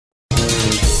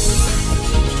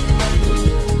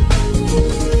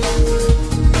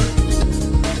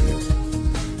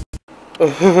Hey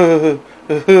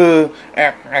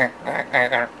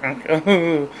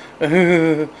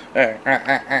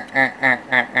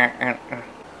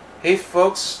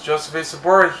folks,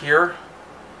 Sobora here.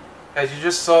 As you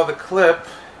just saw the clip,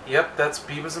 yep, that's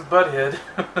Beavis and Butthead.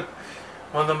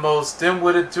 One of the most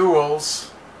dim-witted duos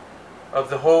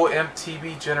of the whole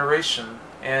MTV generation.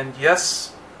 And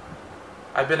yes,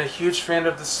 I've been a huge fan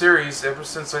of the series ever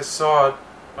since I saw it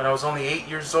when I was only 8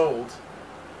 years old,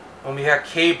 when we had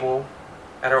cable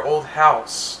at our old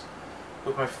house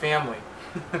with my family.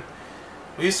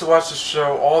 We used to watch the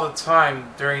show all the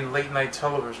time during late night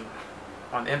television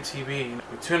on MTV.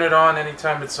 We tune it on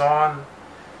anytime it's on,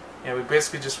 and we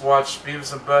basically just watch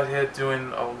Beavis and Butthead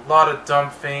doing a lot of dumb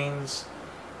things,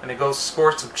 and they go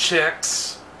score some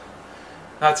chicks.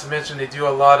 Not to mention they do a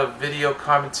lot of video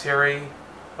commentary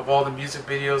of all the music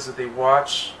videos that they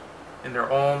watch in their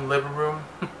own living room.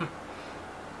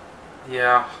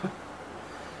 Yeah,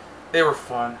 they were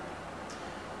fun.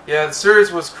 Yeah, the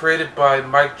series was created by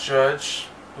Mike Judge,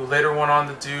 who later went on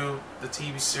to do the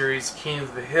TV series King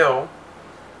of the Hill,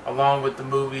 along with the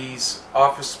movies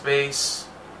Office Space,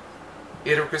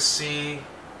 Idiocy,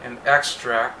 and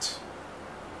Extract.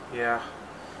 Yeah.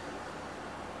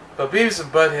 But Beavis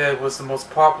and Butthead was the most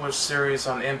popular series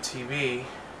on MTV,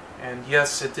 and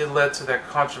yes, it did lead to that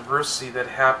controversy that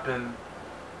happened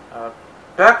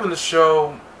back when the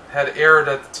show had aired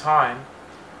at the time,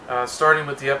 starting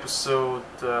with the episode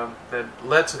that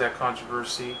led to that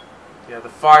controversy, yeah, the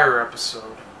fire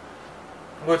episode,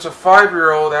 which a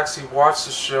 5-year-old actually watched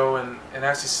the show and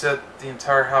actually set the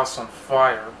entire house on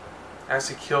fire.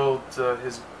 Actually killed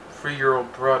his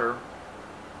 3-year-old brother,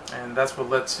 and that's what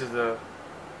led to the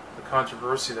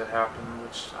controversy that happened,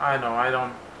 which I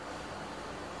don't.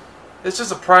 It's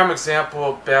just a prime example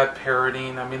of bad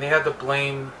parenting. I mean, they had to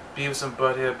blame Beavis and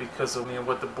Butthead because of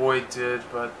what the boy did,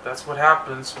 but that's what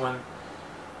happens when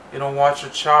you don't watch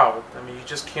your child. I mean, you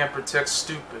just can't protect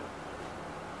stupid.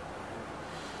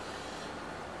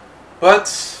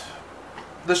 But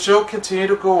the show continued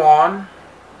to go on.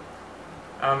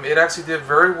 It actually did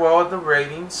very well in the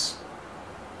ratings.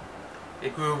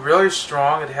 It grew really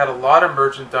strong. It had a lot of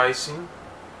merchandising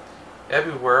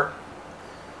everywhere.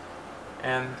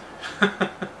 And, and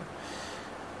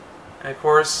of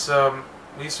course,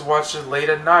 we used to watch it late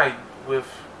at night with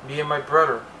me and my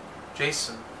brother,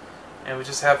 Jason. And we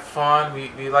just have fun.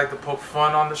 We like to poke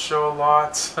fun on the show a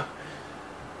lot.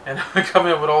 And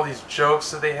coming up with all these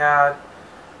jokes that they had.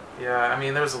 Yeah, I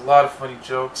mean, there's a lot of funny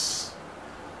jokes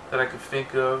that I could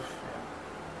think of.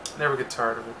 Yeah. Never get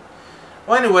tired of it.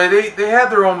 Well, anyway, they had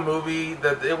their own movie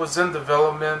that it was in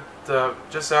development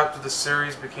just after the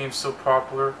series became so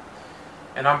popular.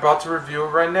 And I'm about to review it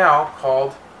right now,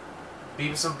 called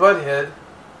Beavis and Butthead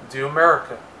Do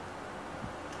America.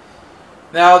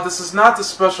 Now, this is not the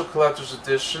special collector's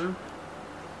edition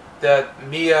that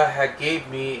Mia had gave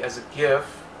me as a gift.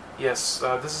 Yes,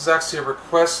 this is actually a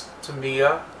request to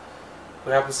Mia,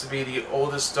 who happens to be the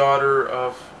oldest daughter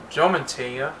of Joe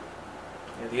Mantegna,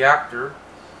 the actor,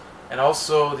 and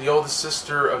also the oldest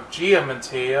sister of Gia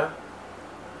Mantegna,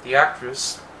 the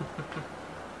actress,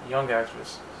 the young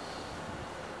actress.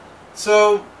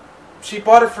 So, she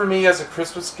bought it for me as a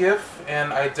Christmas gift,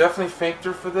 and I definitely thanked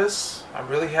her for this. I'm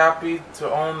really happy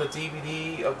to own the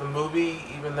DVD of the movie,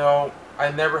 even though I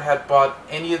never had bought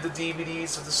any of the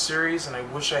DVDs of the series, and I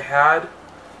wish I had.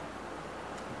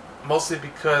 Mostly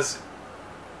because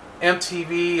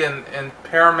MTV and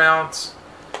Paramount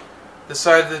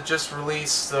decided to just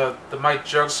release the Mike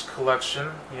Judge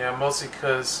collection. Yeah, mostly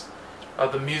because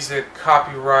of the music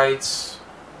copyrights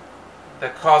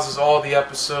that causes all the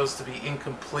episodes to be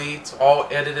incomplete, all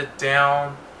edited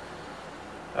down,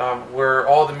 where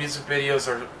all the music videos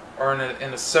are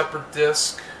in a separate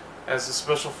disc as the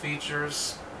special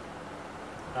features.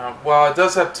 While it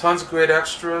does have tons of great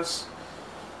extras,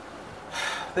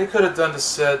 they could have done the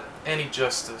set any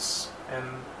justice, and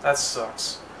that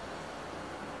sucks.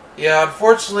 Yeah,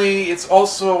 unfortunately, it's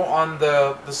also on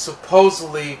the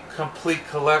supposedly complete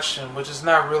collection, which is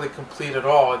not really complete at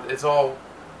all. It's all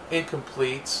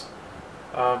incomplete,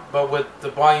 but with the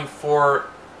Volume 4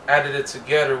 added it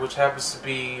together, which happens to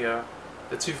be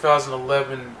the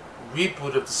 2011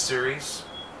 reboot of the series,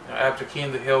 after King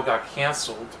of the Hill got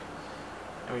canceled.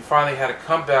 And we finally had a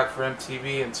comeback for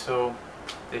MTV until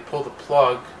they pulled the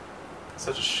plug.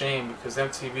 Such a shame, because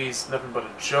MTV is nothing but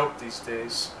a joke these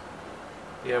days.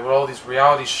 Yeah, with all these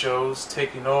reality shows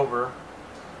taking over,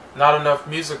 not enough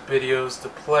music videos to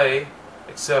play,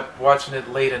 except watching it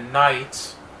late at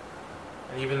night.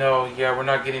 And even though, yeah, we're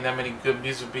not getting that many good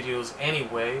music videos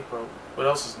anyway, but what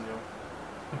else is new?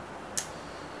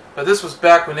 But this was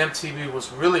back when MTV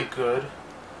was really good.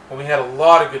 when we had a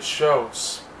lot of good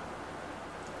shows.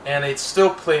 And they'd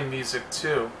still play music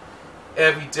too,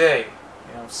 every day.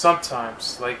 You know,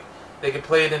 sometimes, like, they could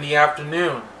play it in the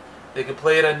afternoon, they could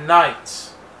play it at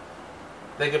night,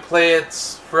 they could play it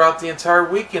throughout the entire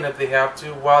weekend if they have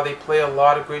to, while they play a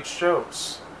lot of great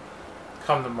shows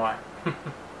come to mind.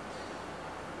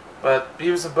 But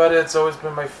Beavis and Butthead's always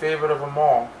been my favorite of them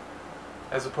all,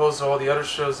 as opposed to all the other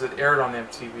shows that aired on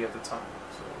MTV at the time.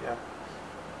 So yeah,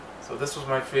 so this was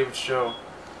my favorite show.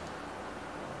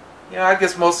 Yeah, I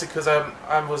guess mostly because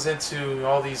I was into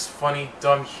all these funny,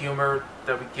 dumb humor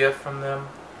that we get from them.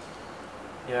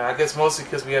 Yeah, I guess mostly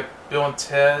because we had Bill and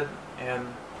Ted, and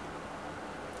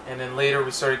then later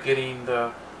we started getting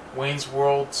the Wayne's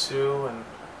World too, and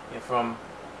you know, from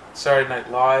Saturday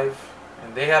Night Live,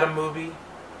 and they had a movie.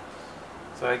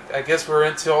 So I guess we're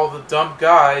into all the dumb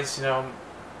guys, you know,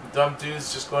 dumb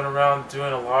dudes just going around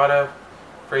doing a lot of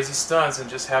crazy stunts and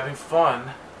just having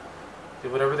fun. Do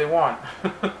whatever they want.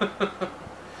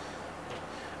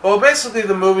 Well, basically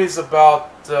the movie's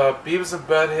about Beavis and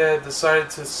Butthead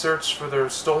decided to search for their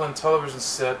stolen television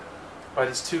set by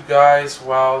these two guys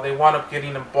while they wound up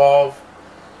getting involved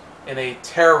in a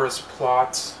terrorist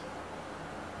plot.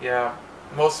 Yeah,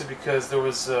 mostly because there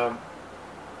was an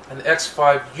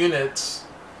X5 unit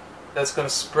that's going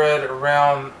to spread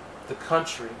around the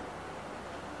country.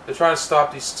 They're trying to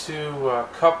stop these two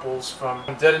couples from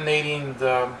detonating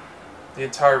the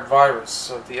entire virus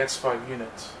of the X5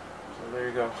 unit. So there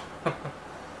you go. But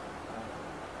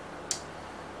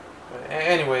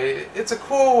anyway, it's a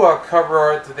cool cover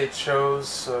art that they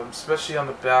chose, especially on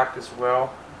the back as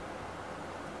well.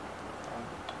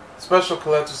 Special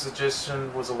Collector's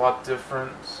Edition was a lot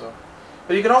different. So,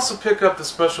 but you can also pick up the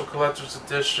Special Collector's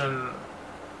Edition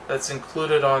that's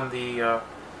included on the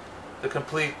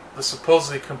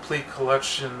supposedly complete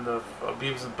collection of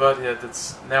Beavis and Butthead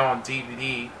that's now on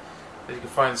DVD that you can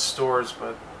find in stores.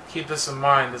 But keep this in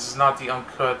mind, this is not the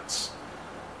uncut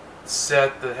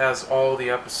set that has all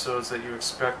the episodes that you're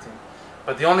expecting.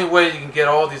 But the only way you can get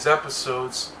all these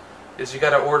episodes is you got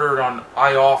to order it on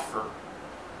iOffer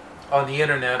on the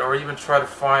internet, or even try to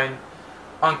find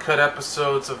uncut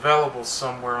episodes available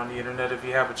somewhere on the internet if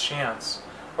you have a chance.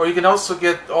 Or you can also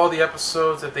get all the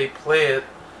episodes that they play it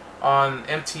on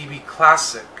MTV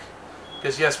Classic,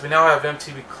 because yes, we now have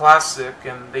MTV Classic,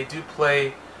 and they do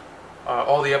play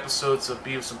all the episodes of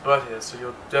Beavis and Butthead, so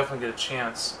you'll definitely get a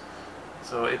chance.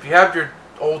 So if you have your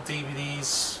old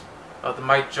DVDs of the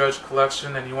Mike Judge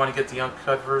collection and you want to get the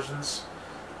uncut versions,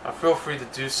 feel free to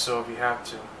do so if you have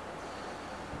to.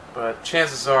 But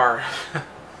chances are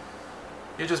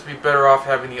you'd just be better off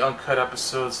having the uncut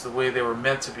episodes the way they were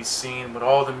meant to be seen, with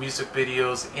all the music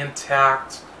videos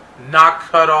intact, not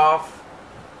cut off,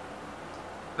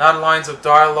 not lines of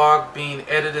dialogue being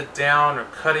edited down or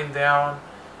cutting down.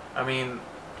 I mean,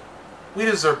 we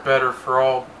deserve better for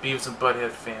all Beavis and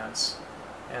Butthead fans,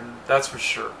 and that's for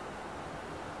sure.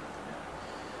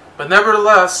 But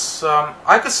nevertheless,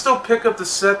 I could still pick up the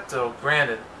set though,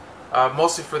 granted.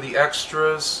 Mostly for the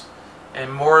extras,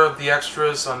 and more of the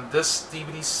extras on this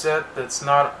DVD set that's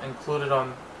not included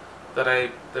on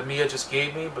that Mia just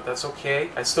gave me, but that's okay.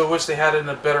 I still wish they had it in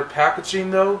a better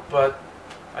packaging though, but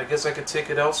I guess I could take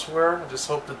it elsewhere. I just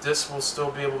hope the disc will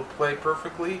still be able to play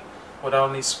perfectly without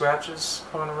any scratches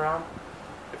coming around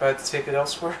if I had to take it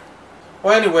elsewhere.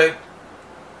 Well, anyway,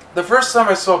 the first time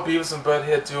I saw Beavis and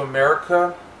Butthead do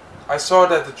America, I saw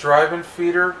it at the drive-in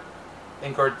theater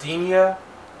in Gardena,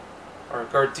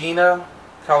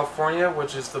 California,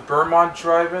 which is the Vermont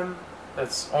Drive-In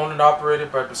that's owned and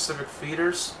operated by Pacific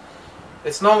Theaters.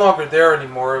 It's no longer there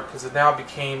anymore because it now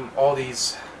became all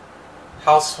these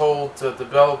household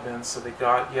developments that they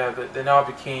got. Yeah, they now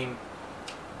became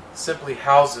simply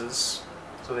houses,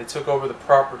 so they took over the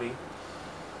property.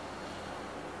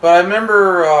 But I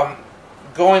remember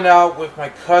going out with my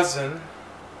cousin,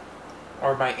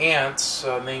 or my aunt,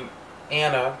 named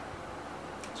Anna.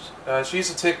 She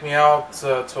used to take me out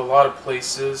to a lot of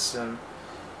places, and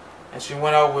she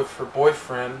went out with her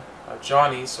boyfriend,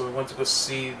 Johnny, so we went to go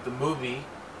see the movie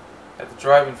at the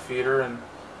drive-in theater, and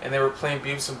they were playing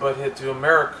Beavis and Butthead Do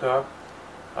America,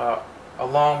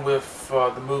 along with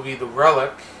the movie The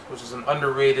Relic, which is an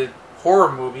underrated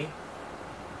horror movie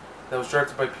that was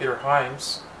directed by Peter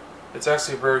Hyams. It's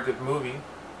actually a very good movie.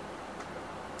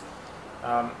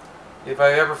 If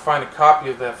I ever find a copy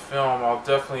of that film, I'll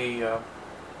definitely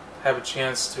have a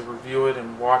chance to review it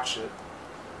and watch it.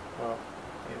 Well,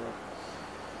 anyway.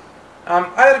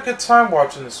 I had a good time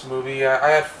watching this movie. I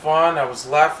had fun. I was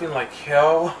laughing like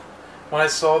hell when I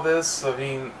saw this. I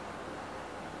mean,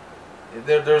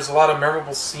 there's a lot of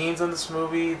memorable scenes in this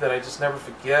movie that I just never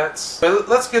forget. But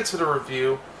let's get to the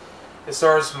review. It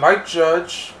stars Mike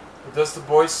Judge, who does the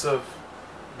voice of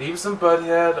Beavis and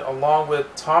Butthead, along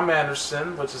with Tom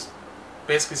Anderson, which is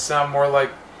basically sound more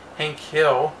like Hank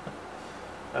Hill.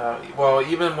 Well,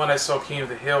 even when I saw King of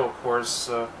the Hill, of course,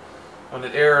 when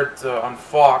it aired on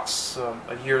Fox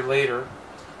a year later,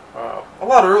 a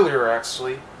lot earlier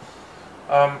actually.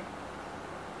 When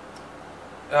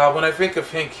I think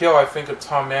of Hank Hill, I think of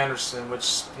Tom Anderson,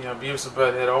 which, you know, Beavis and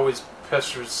Butthead always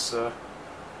pesters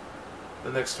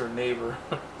the next door neighbor.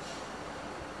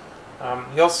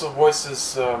 He also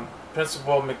voices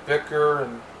Principal McVicker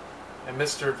and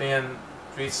Mr. Van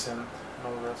Driesen and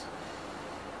all the rest.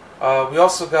 We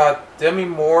also got Demi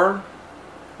Moore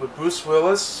with Bruce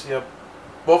Willis, yeah,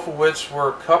 both of which were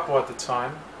a couple at the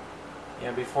time,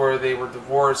 yeah, before they were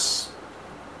divorced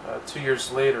 2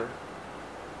 years later.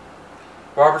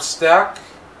 Robert Stack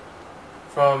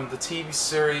from the TV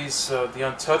series The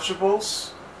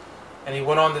Untouchables, and he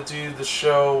went on to do the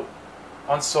show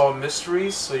Unsolved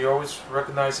Mysteries, so you always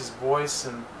recognize his voice,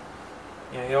 and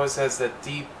you know, he always has that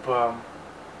deep,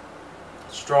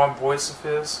 strong voice of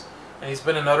his. And he's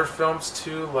been in other films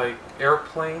too, like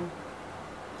Airplane,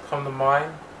 come to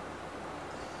mind.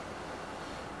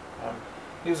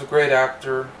 He was a great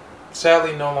actor.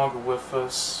 Sadly, no longer with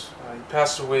us. He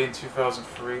passed away in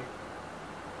 2003.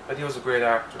 But he was a great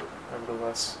actor,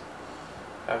 nevertheless.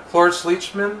 Cloris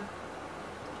Leachman,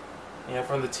 yeah,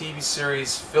 from the TV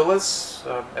series Phyllis,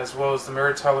 as well as the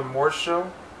Mary Tyler Moore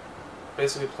Show.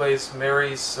 Basically plays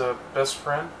Mary's best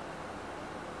friend,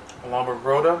 along with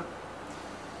Rhoda.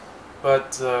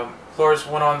 But Cloris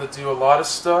went on to do a lot of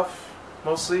stuff.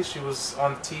 Mostly, she was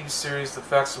on the TV series The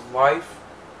Facts of Life.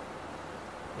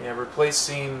 Yeah,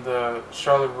 replacing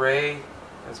Charlotte Rae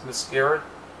as Miss Garrett.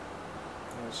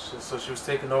 So she was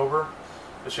taken over.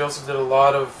 But she also did a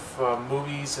lot of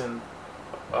movies, and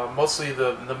mostly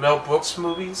the Mel Brooks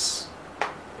movies. Yeah.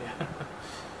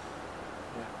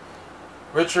 Yeah.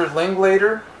 Richard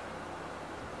Linklater,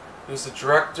 who's the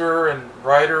director and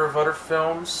writer of other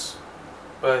films,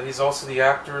 but he's also the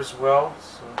actor as well.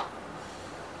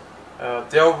 So,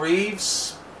 Dale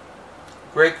Reeves,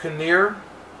 Greg Kinnear,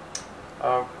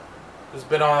 who's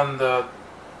been on the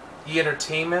E!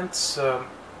 Entertainment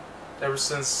ever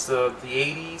since the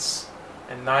 80s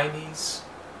and 90s,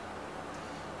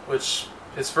 which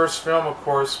his first film, of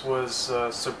course, was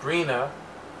Sabrina,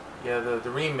 yeah, the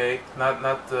remake, not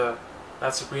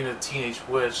Sabrina the Teenage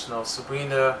Witch, no,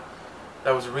 Sabrina,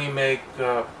 that was a remake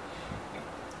with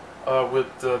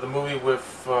the movie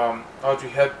with Audrey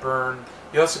Hepburn.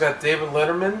 You also got David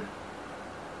Letterman.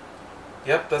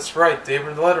 Yep, that's right,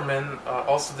 David Letterman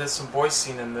also did some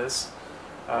voicing in this.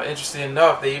 Interesting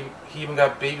enough, he even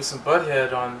got Beavis and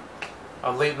Butthead on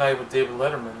Late Night with David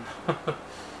Letterman.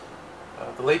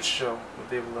 The Late Show with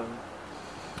David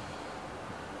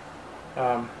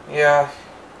Letterman. Yeah,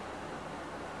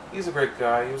 he's a great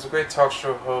guy. He was a great talk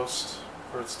show host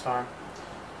for its time.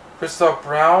 Christoph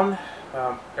Brown,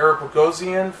 Eric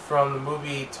Bogosian from the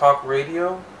movie Talk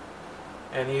Radio,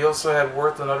 and he also had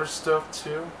worked on other stuff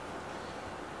too.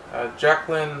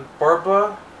 Jacqueline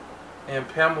Barba and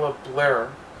Pamela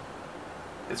Blair.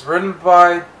 It's written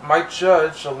by Mike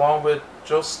Judge along with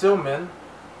Joe Stillman,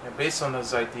 and based on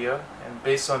his idea and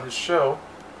based on his show,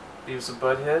 Beavis and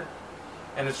Butthead,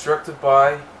 and it's directed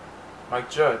by Mike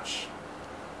Judge.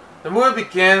 The movie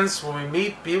begins when we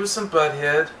meet Beavis and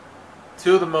Butthead,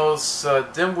 two of the most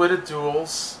dim-witted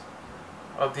duels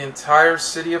of the entire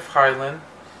city of Highland.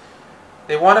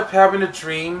 They wound up having a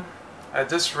dream. At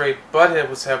this rate, Butthead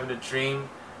was having a dream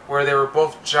where they were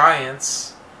both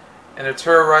giants and they're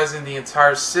terrorizing the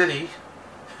entire city.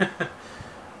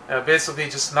 Basically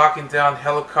just knocking down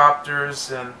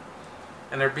helicopters, and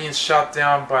they're being shot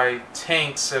down by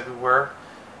tanks everywhere.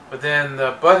 But then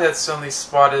Butthead suddenly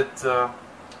spotted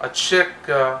a chick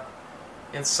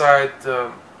inside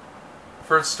the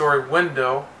first story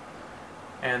window,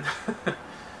 and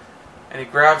and he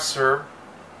grabs her,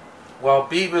 while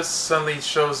Beavis suddenly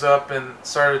shows up and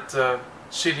started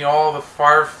shooting all the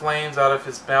fire flames out of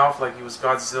his mouth like he was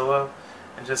Godzilla,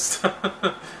 and just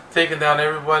taking down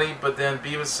everybody. But then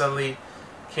Beavis suddenly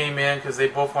came in because they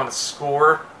both want to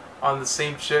score on the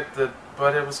same chick that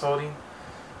Butthead was holding.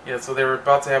 Yeah, so they were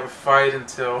about to have a fight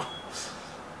until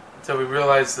we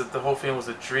realized that the whole thing was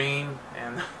a dream.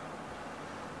 And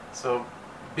so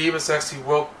Beavis actually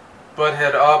woke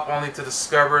Butthead up only to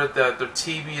discover that their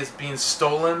TV is being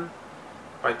stolen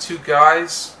by two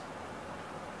guys,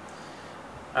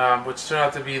 which turned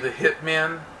out to be the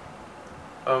hitman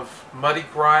of Muddy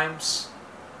Grimes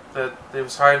that they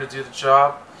was hired to do the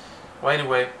job. Well,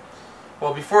 anyway,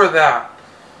 before that,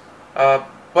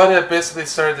 Butthead basically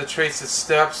started to trace his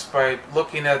steps by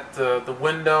looking at the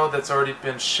window that's already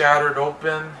been shattered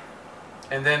open,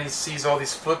 and then he sees all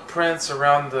these footprints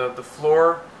around the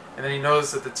floor, and then he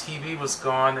noticed that the TV was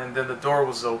gone and then the door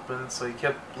was open, so he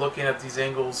kept looking at these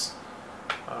angles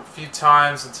a few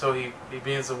times until he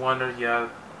begins to wonder, yeah,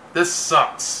 this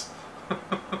sucks.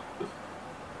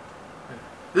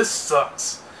 This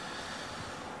sucks.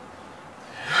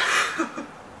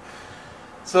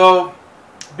 So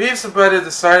Beavis and Butthead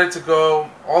decided to go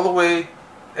all the way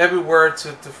everywhere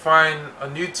to find a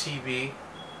new TV,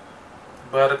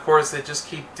 but of course they just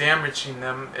keep damaging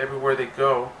them everywhere they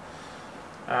go,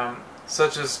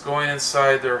 such as going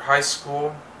inside their high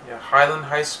school, Highland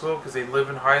High School, because they live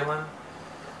in Highland,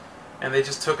 and they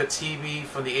just took a TV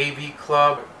from the AV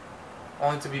club,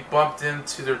 only to be bumped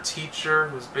into their teacher,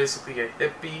 who was basically a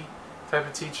hippie type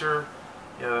of teacher,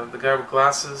 the guy with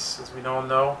glasses, as we all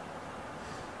know.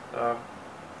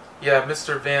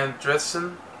 Mr. Van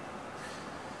Dressen.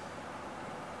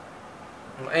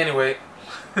 Anyway.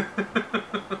 They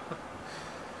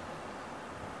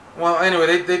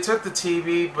took the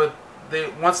TV, but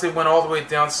once they went all the way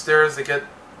downstairs,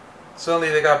 suddenly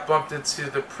they got bumped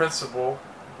into the principal,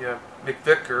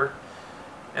 McVicker,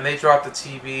 and they dropped the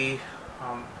TV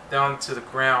down to the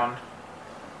ground.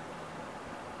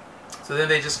 So then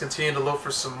they just continue to look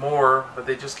for some more, but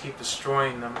they just keep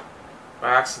destroying them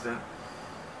by accident.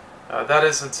 That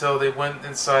is until they went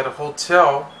inside a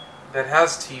hotel that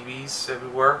has TVs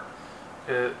everywhere.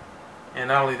 And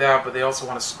not only that, but they also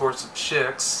want to score some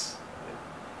chicks.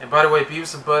 And by the way,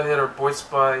 Beavis and Butthead are voiced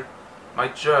by my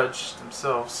judge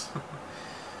themselves.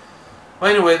 Well,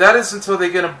 anyway, that is until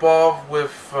they get involved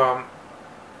with a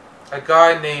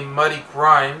guy named Muddy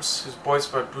Grimes, who's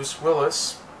voiced by Bruce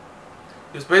Willis,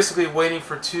 who's basically waiting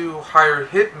for two hired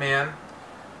hitmen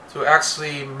to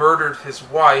actually murder his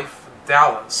wife,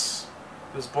 Dallas,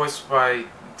 who's voiced by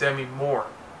Demi Moore.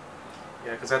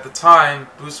 Because at the time,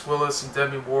 Bruce Willis and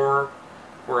Demi Moore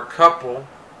were a couple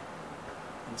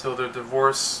until their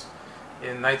divorce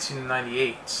in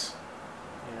 1998.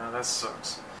 That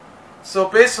sucks. So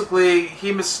basically,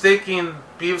 he mistaking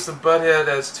Beavis and Butthead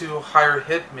as two hired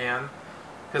hitmen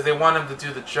because they want him to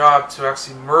do the job to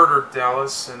actually murder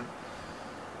Dallas, and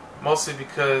mostly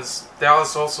because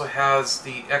Dallas also has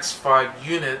the X5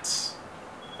 unit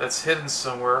that's hidden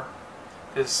somewhere.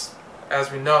 Because,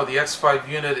 as we know, the X5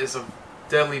 unit is a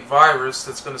deadly virus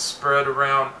that's going to spread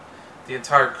around the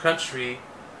entire country,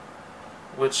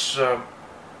 which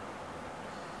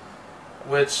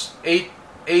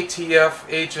ATF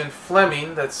agent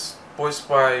Fleming, that's voiced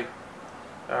by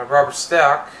Robert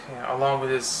Stack, along with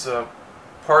his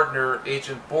partner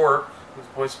Agent Bork, who's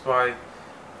voiced by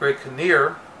Greg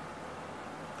Kinnear,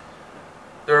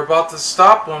 they're about to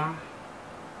stop him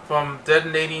from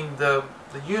detonating the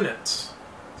unit.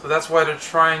 So that's why they're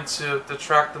trying to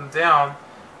track them down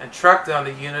and track down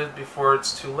the unit before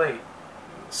it's too late.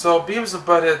 So Beavis and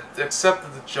Butthead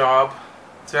accepted the job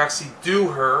to actually do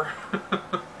her.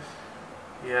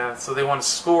 So they want to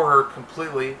score her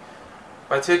completely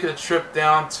by taking a trip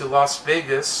down to Las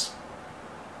Vegas.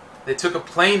 They took a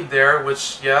plane there,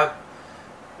 which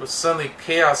suddenly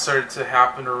chaos started to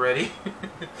happen already.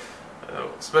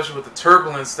 Especially with the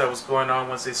turbulence that was going on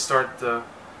once they start the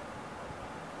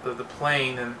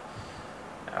plane. And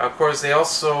of course they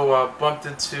also bumped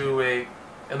into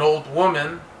an old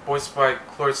woman voiced by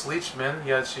Cloris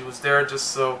Leachman. She was there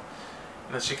just so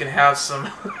she can have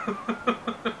some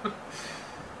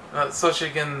so she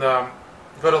can go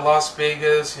to Las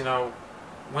Vegas,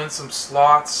 win some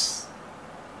slots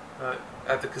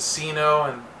at the casino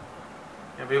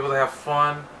and be able to have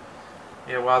fun.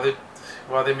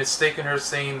 While they mistaken her,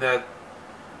 saying that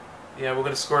we're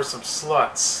going to score some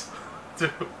sluts.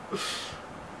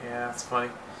 It's funny.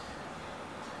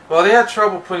 Well, they had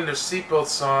trouble putting their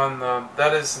seatbelts on.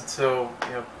 That is until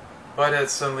Butthead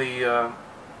suddenly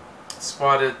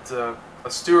spotted a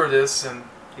stewardess, and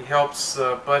he helps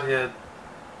Butthead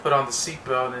put on the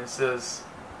seatbelt, and he says,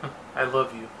 "I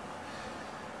love you."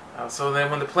 So then,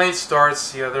 when the plane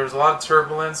starts, there's a lot of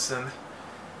turbulence, and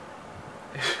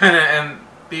and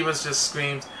Beavis just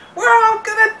screams, "We're all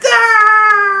gonna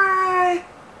die!"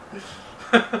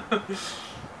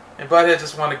 And Butthead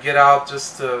just want to get out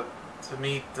just to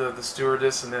meet the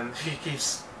stewardess, and then he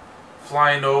keeps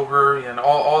flying over, and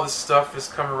all this stuff is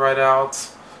coming right out,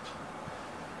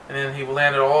 and then he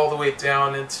landed all the way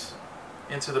down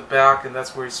into the back, and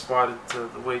that's where he spotted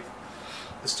the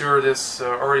stewardess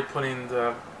already putting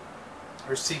her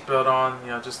seatbelt on,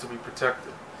 just to be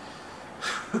protected.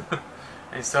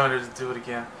 And he's telling her to do it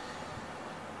again.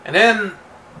 And then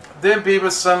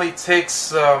Beavis suddenly takes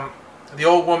the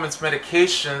old woman's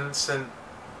medications, and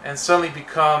and suddenly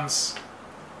becomes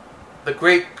the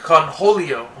Great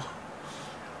Conholio.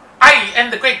 I am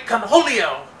the Great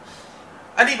Conholio.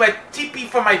 I need my teepee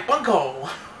for my bunko.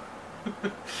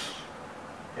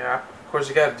 Yeah, of course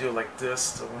you got to do it like this.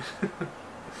 So.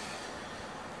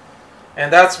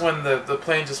 And that's when the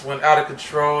plane just went out of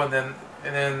control, and then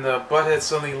Butthead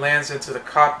suddenly lands into the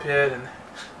cockpit,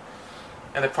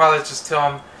 and the pilots just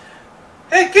tell him,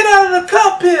 "Hey, get out of the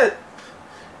cockpit!"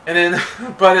 And then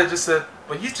Butthead just said,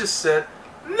 "But you just said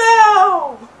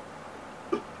no."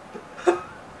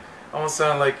 Almost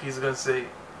sounded like he's gonna say,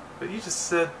 "But you just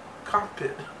said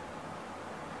cockpit."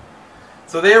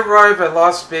 So they arrive at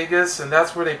Las Vegas, and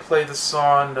that's where they play the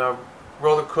song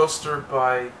 "Roller Coaster"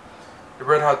 by the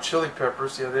Red Hot Chili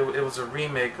Peppers. Yeah, it was a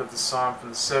remake of the song from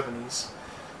the 70s.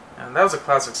 And that was a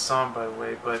classic song, by the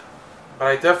way, but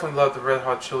I definitely love the Red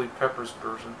Hot Chili Peppers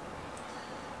version.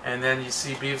 And then you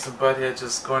see Beavis and Butthead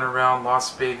just going around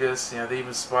Las Vegas. You know, they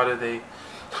even spotted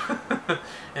an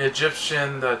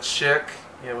Egyptian chick,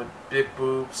 with big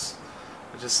boobs,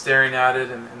 just staring at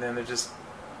it, and then they're just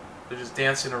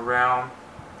dancing around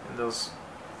in those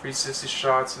 360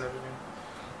 shots and everything,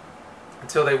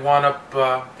 until they wound up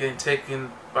getting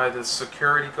taken by the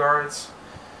security guards.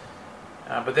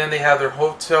 But then they have their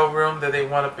hotel room that they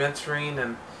wound up entering,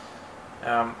 and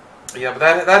but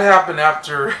that happened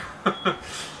after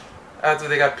after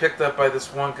they got picked up by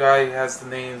this one guy who has the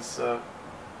names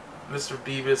Mr.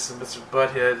 Beavis and Mr.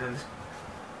 Butthead,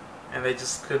 and they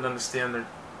just couldn't understand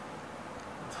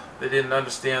they didn't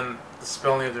understand the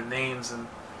spelling of their names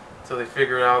until they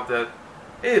figured out that,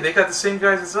 hey, they got the same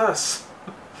guys as us.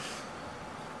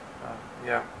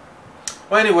 Yeah.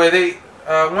 Well, anyway,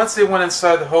 once they went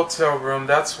inside the hotel room,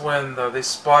 that's when they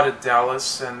spotted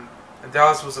Dallas, and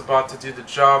Dallas was about to do the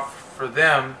job for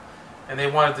them, and they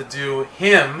wanted to do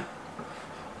him,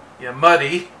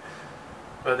 Muddy,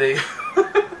 but they,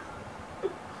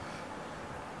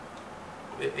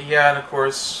 and of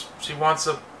course she wants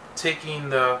up taking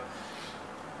the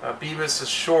Beavis'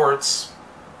 shorts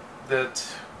that,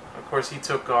 of course, he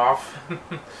took off.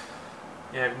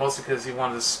 Yeah, mostly because he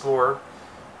wanted to score,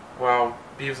 while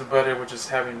Beavis and Butthead were just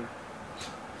having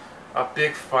a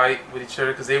big fight with each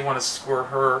other because they want to score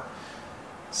her.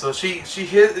 So she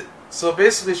hid. So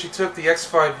basically, she took the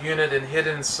X5 unit and hid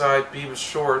it inside Beavis'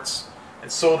 shorts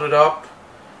and sold it up,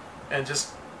 and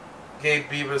just gave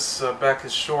Beavis back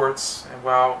his shorts. And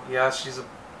wow, yeah, she's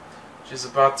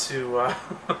about to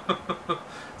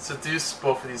seduce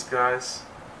both of these guys.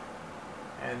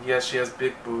 And yeah, she has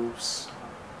big boobs.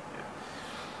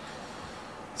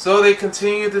 So they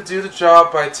continue to do the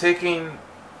job by taking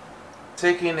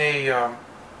the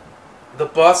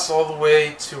bus all the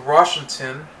way to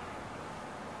Washington,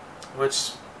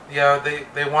 which, yeah,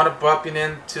 they want to bumping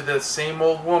into the same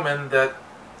old woman that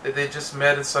they just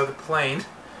met inside the plane.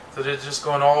 So they're just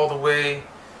going all the way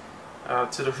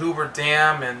to the Hoover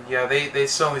Dam, and yeah, they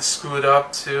suddenly screw it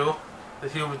up too. The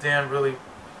Hoover Dam really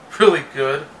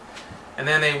good. And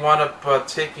then they wound up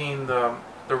taking the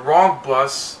wrong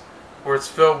bus, where it's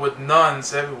filled with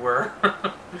nuns everywhere.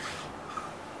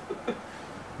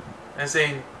 And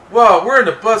saying, "Well, we're in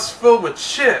a bus filled with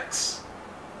chicks."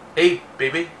 Hey,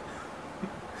 baby.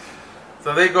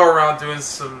 So they go around doing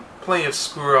plenty of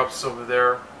screw-ups over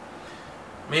there.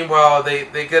 Meanwhile,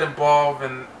 they get involved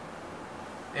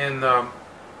in the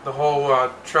whole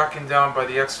tracking down by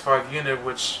the X5 unit,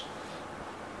 which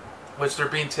they're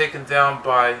being taken down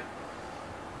by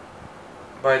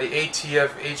the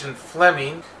ATF agent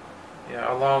Fleming,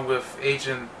 along with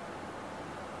Agent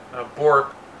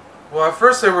Bork. Well, at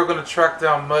first they were going to track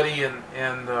down Muddy and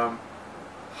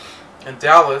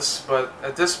Dallas, but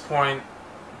at this point,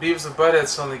 Beavis and Butthead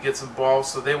suddenly gets involved,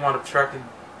 so they wound up tracking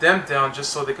them down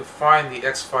just so they could find the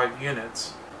X5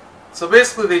 units. So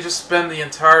basically, they just spend the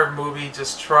entire movie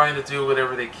just trying to do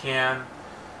whatever they can.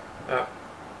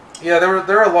 Yeah,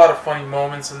 there are a lot of funny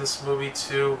moments in this movie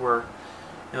too, where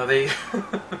they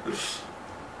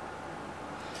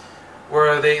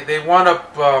they wound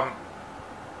up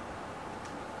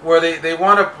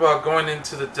going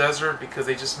into the desert because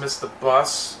they just missed the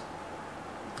bus,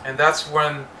 and that's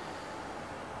when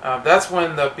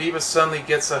the Beavis suddenly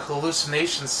gets a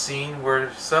hallucination scene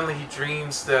where suddenly he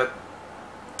dreams that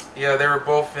they were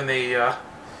both in a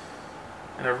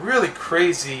really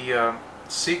crazy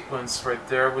sequence right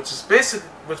there, which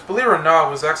believe it or not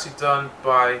was actually done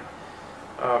by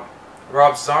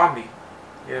Rob Zombie.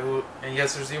 And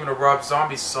yes, there's even a Rob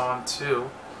Zombie song too,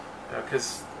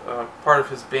 because part of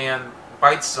his band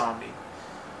White Zombie.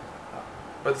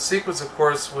 But the sequence, of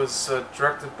course, was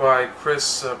directed by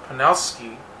Chris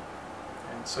Panowski,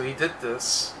 so he did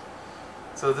this.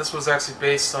 So this was actually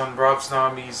based on Rob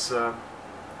Zombie's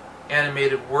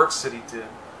animated works that he did.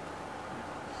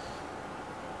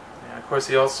 And of course,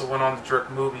 he also went on to direct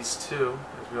movies too,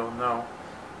 as we all know.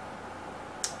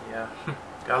 Yeah,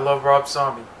 gotta love Rob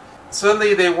Zombie.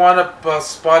 Suddenly, they wound up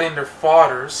spotting their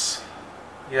fathers.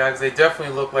 Yeah, because they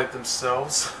definitely look like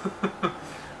themselves.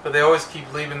 But they always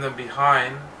keep leaving them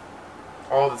behind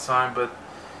all the time. But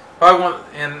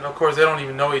and of course, they don't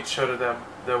even know each other that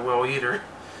well either.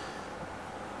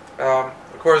 Of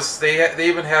course, they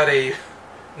even had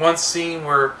one scene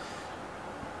where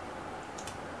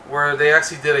they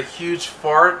actually did a huge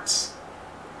fart,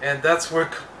 and that's where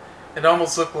it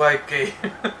almost looked like a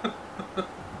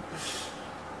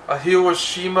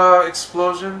Hiroshima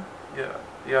explosion.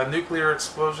 Yeah, a nuclear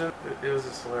explosion. It was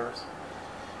just hilarious.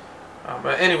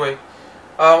 But anyway,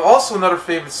 also another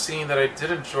favorite scene that I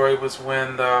did enjoy was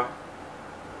when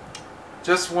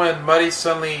just when Muddy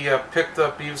suddenly picked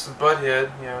up Beavis and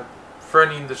Butthead,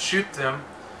 threatening to shoot them.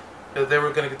 They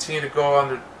were going to continue to go on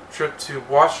their trip to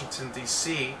Washington,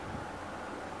 D.C.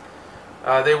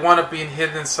 They wound up being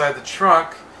hidden inside the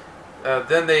trunk.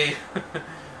 Then they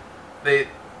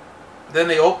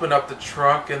open up the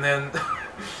trunk, and then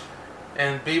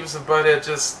and Beavis and Butthead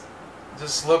just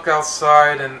look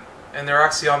outside, and they're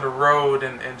actually on the road,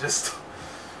 and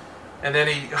then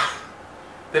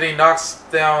he knocks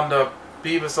down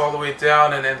Beavis all the way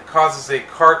down, and causes a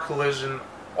car collision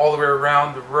all the way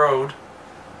around the road,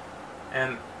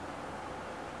 and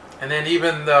then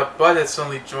even Butthead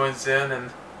suddenly joins in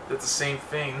and did the same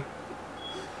thing,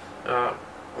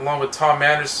 along with Tom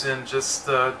Anderson just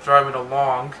driving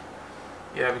along.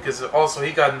 Yeah, because also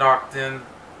he got knocked in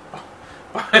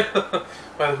by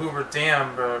the Hoover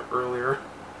Dam earlier.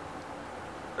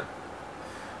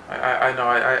 I know,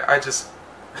 I just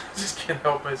can't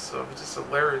help myself. It's just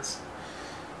hilarious.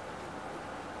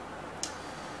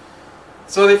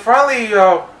 So they finally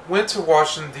went to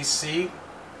Washington, D.C.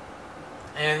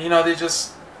 and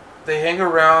they hang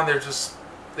around.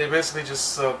 They basically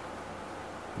just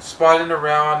spotting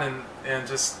around and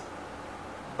just.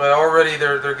 But already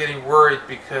they're getting worried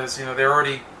because they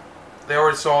already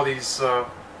saw these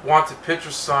wanted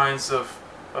picture signs of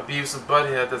Beavis and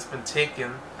Butthead that's been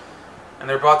taken, and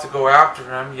they're about to go after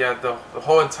him. Yeah, the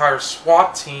whole entire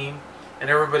SWAT team and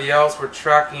everybody else were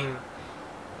tracking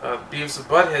Beavis and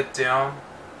Butthead down.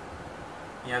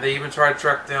 Yeah, they even tried to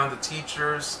track down the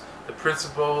teachers, the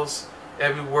principals,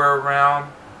 everywhere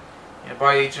around,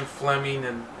 by Agent Fleming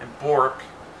and Bork.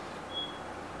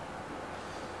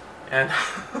 And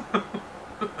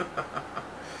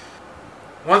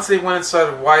once they went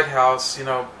inside the White House,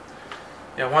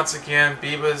 once again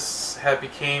Beavis had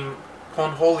became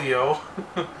Conholio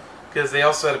because they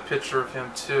also had a picture of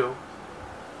him too.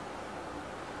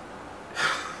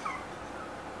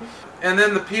 And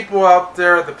then the people out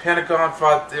there at the Pentagon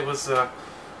thought it was a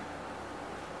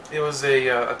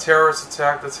terrorist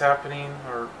attack that's happening,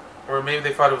 or maybe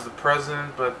they thought it was the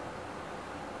president, but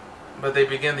they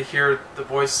began to hear the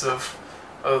voice of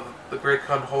the great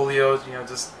Conholio,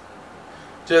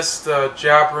 just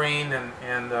jabbering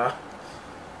and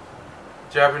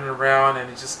jabbering around, and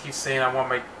he just keeps saying, "I want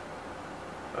my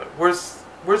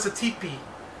where's the teepee?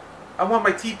 I want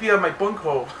my teepee on my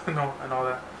bunghole," and all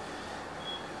that.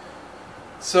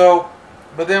 So,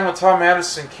 but then when Tom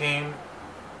Anderson came,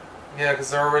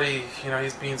 because they're already,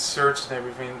 he's being searched and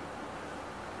everything.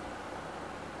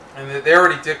 And they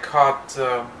already did caught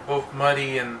both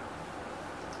Muddy and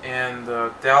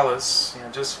Dallas.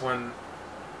 Just when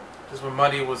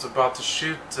Muddy was about to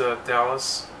shoot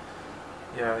Dallas.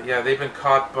 Yeah, they've been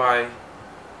caught by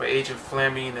Agent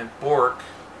Fleming and Bork.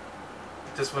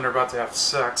 Just when they're about to have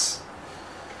sex.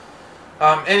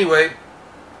 Anyway,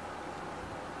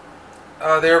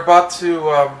 they're about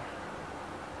to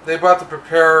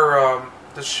prepare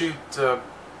to shoot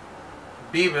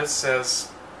Beavis as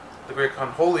the great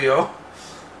Conholio.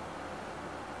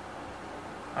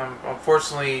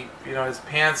 Unfortunately, his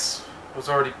pants was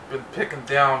already been picking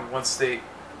down once they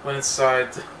went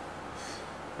inside.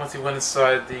 Once he went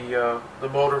inside the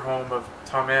motorhome of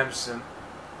Tom Anderson.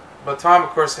 But Tom, of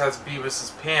course, has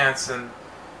Beavis's pants, and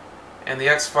the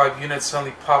X5 unit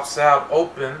suddenly pops out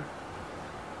open.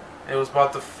 It was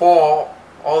about to fall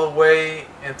all the way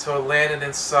until it landed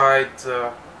inside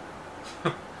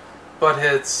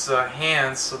Butthead's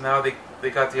hands. So now they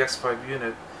got the X5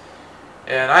 unit,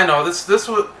 and I know this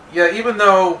was even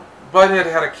though Butthead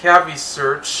had a cavi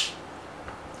search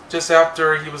just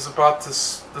after he was about to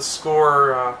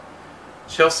score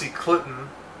Chelsea Clinton.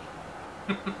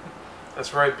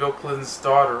 That's right, Bill Clinton's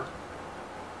daughter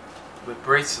with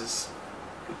braces.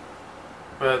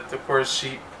 But of course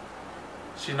she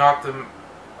knocked him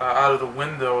out of the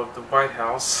window of the White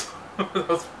House.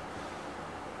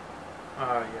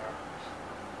 Yeah.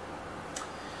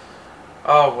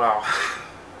 Oh, wow.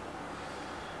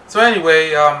 So anyway,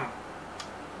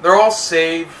 they're all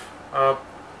saved.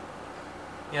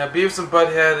 Beavis and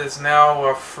Butthead is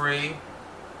now free.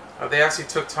 They actually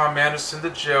took Tom Anderson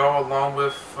to jail along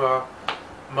with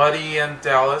Muddy and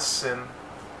Dallas, and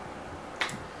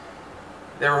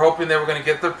they were hoping they were going to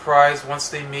get their prize once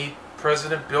they meet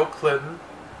President Bill Clinton.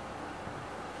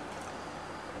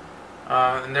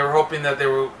 And they were hoping that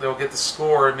they'll get the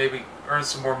score and maybe earn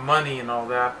some more money and all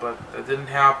that, but that didn't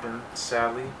happen,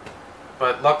 sadly.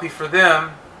 But luckily for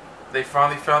them, they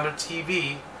finally found their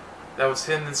TV that was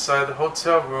hidden inside the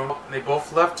hotel room, and they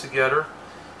both left together,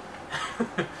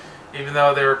 even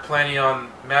though they were planning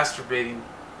on masturbating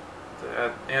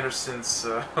at Anderson's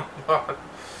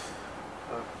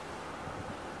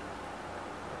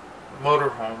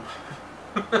motorhome.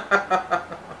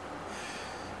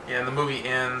 Yeah, and the movie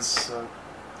ends.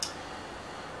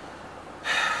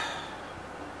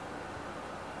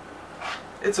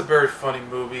 It's a very funny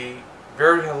movie,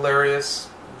 very hilarious.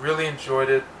 Really enjoyed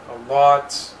it a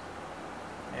lot,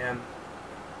 and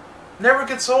never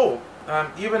gets old.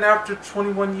 Even after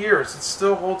 21 years, it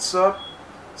still holds up,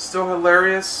 still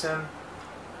hilarious, and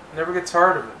never get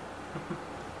tired of it.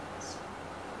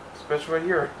 Especially right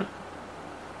here.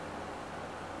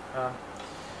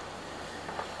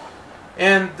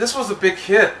 And this was a big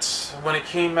hit when it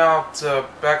came out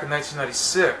back in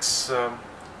 1996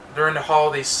 during the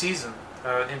holiday season.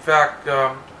 In fact,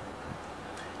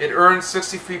 it earned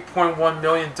 $63.1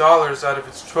 million out of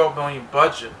its $12 million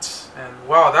budget. And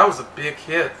wow, that was a big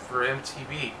hit for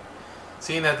MTV.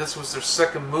 Seeing that this was their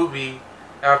second movie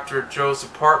after Joe's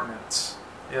Apartment.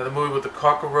 Yeah, the movie with the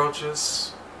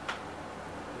cockroaches.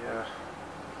 Yeah.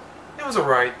 It was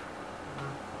alright.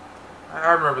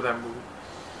 I remember that movie.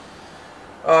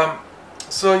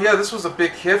 So yeah, this was a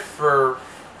big hit for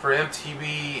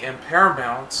MTV and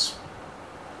Paramount,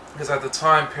 because at the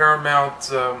time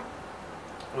Paramount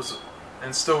was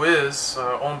and still is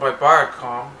owned by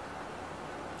Viacom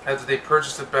after they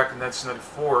purchased it back in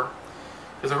 1994.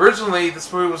 Because originally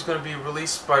this movie was going to be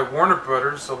released by Warner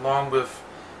Brothers along with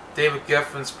David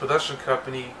Geffen's production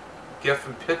company,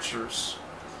 Geffen Pictures.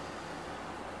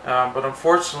 But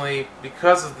unfortunately,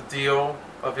 because of the deal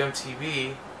of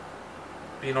MTV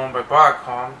being owned by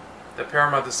Viacom, that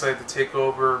Paramount decided to take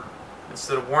over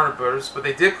instead of Warner Brothers. But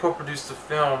they did co-produce the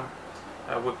film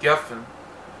with Geffen,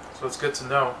 so it's good to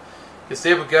know. Because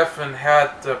David Geffen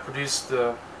had produced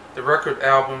the record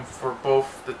album for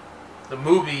both the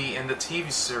movie and the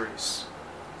TV series.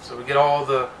 So we get all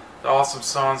the awesome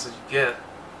songs that you get.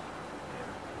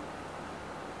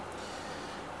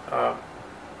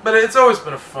 But it's always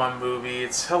been a fun movie.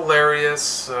 It's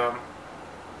hilarious. I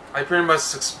pretty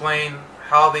much explained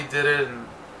how they did it and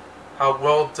how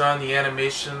well done the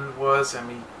animation was. I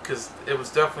mean, because it was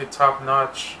definitely top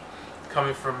notch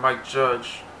coming from Mike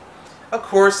Judge. Of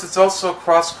course, it's also a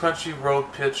cross-country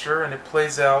road picture, and it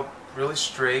plays out really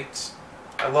straight.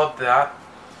 I love that,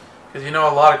 because you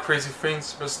know a lot of crazy things are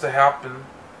supposed to happen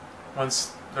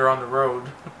once they're on the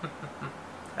road,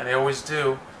 and they always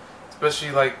do.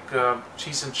 Especially like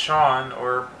Cheech and Chong,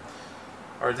 or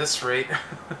at this rate,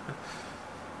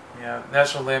 yeah,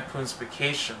 National Lampoon's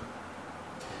Vacation.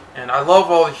 And I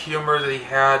love all the humor that he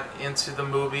had into the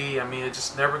movie. I mean, it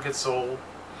just never gets old.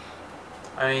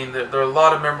 I mean, there are a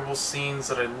lot of memorable scenes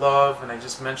that I love, and I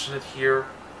just mentioned it here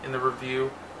in the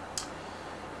review.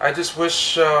 I just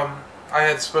wish I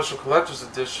had the special collector's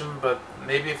edition, but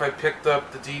maybe if I picked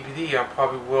up the DVD, I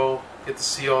probably will get to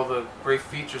see all the great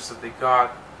features that they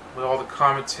got, with all the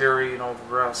commentary and all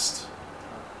the rest.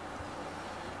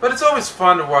 But it's always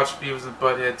fun to watch Beavis and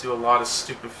Butthead do a lot of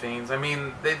stupid things. I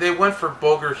mean, they went for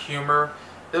vulgar humor.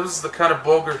 This was the kind of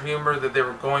vulgar humor that they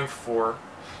were going for.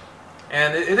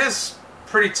 And it is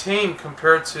pretty tame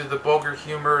compared to the vulgar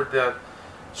humor that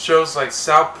shows like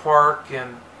South Park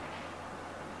and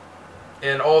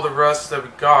all the rest that we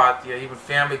got. Yeah, even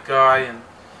Family Guy and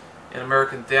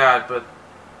American Dad. But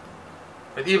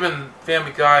even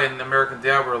Family Guy and American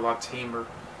Dad were a lot tamer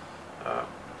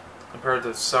compared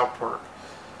to South Park.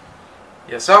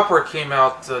 Yeah, South Park came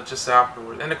out just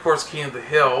afterward. And of course, King of the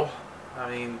Hill. I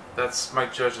mean, that's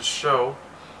Mike Judge's show.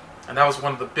 And that was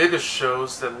one of the biggest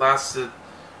shows that lasted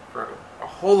for a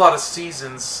whole lot of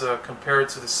seasons compared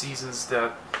to the seasons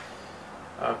that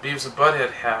Beavis and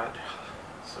Butthead had.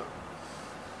 So,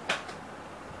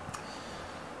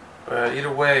 but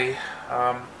either way,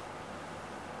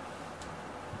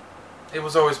 it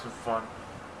was always been fun.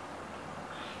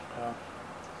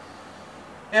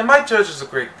 And Mike Judge is a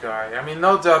great guy. I mean,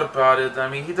 no doubt about it. I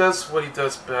mean, he does what he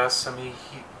does best. I mean,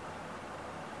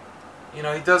 he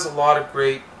does a lot of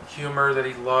great humor that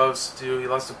he loves to do. He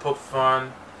loves to poke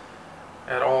fun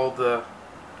at all the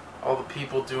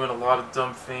people doing a lot of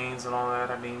dumb things and all that.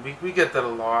 I mean, we get that a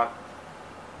lot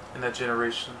in that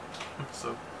generation.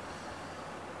 So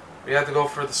we had to go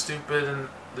for the stupid and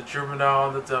the juvenile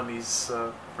and the dummies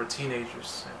for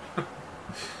teenagers.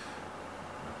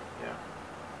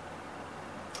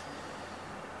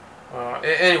 Yeah.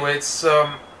 Anyway, it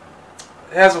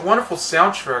has a wonderful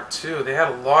soundtrack too. They had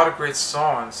a lot of great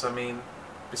songs. I mean,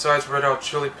 besides Red Hot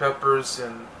Chili Peppers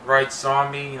and Ride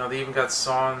Zombie, they even got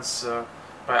songs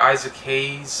by Isaac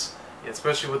Hayes,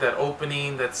 especially with that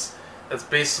opening. That's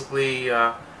basically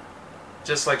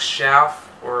just like Shaft,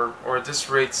 or at this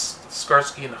rate,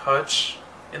 Starsky and Hutch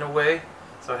in a way.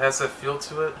 So it has that feel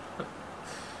to it.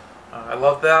 I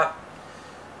love that.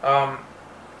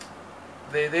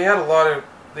 They had a lot of.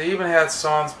 They even had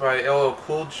songs by LL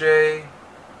Cool J,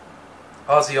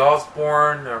 Ozzy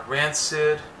Osbourne,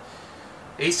 Rancid,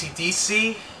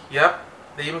 AC/DC. Yep,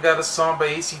 they even got a song by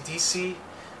AC/DC,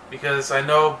 because I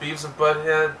know Beavis and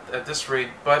Butthead, at this rate,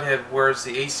 Butthead wears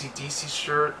the AC/DC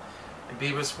shirt and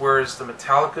Beavis wears the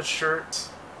Metallica shirt.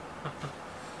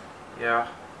 Yeah.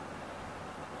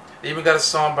 They even got a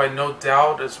song by No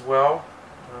Doubt as well.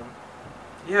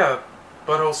 Yeah,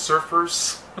 Butthole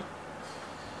Surfers.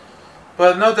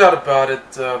 But no doubt about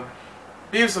it,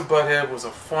 Beavis and Butthead was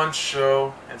a fun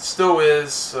show, and still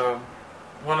is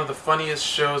one of the funniest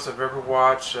shows I've ever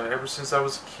watched, ever since I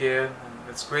was a kid. And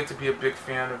it's great to be a big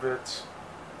fan of it.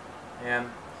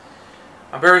 And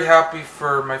I'm very happy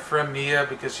for my friend Mia,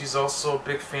 because she's also a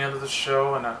big fan of the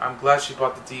show, and I'm glad she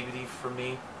bought the DVD for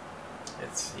me.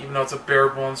 Even though it's a bare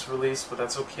bones release, but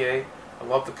that's okay. I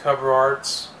love the cover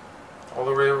arts all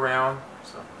the way around.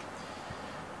 So,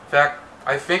 in fact,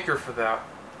 I thank her for that,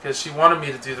 because she wanted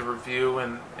me to do the review,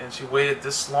 and she waited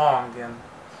this long, and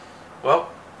well,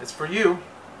 it's for you,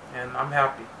 and I'm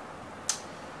happy.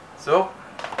 So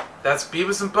that's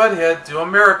Beavis and Butthead Do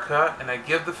America, and I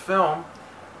give the film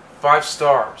 5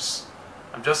 stars.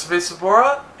 I'm Joseph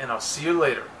Sobora, and I'll see you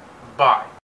later. Bye.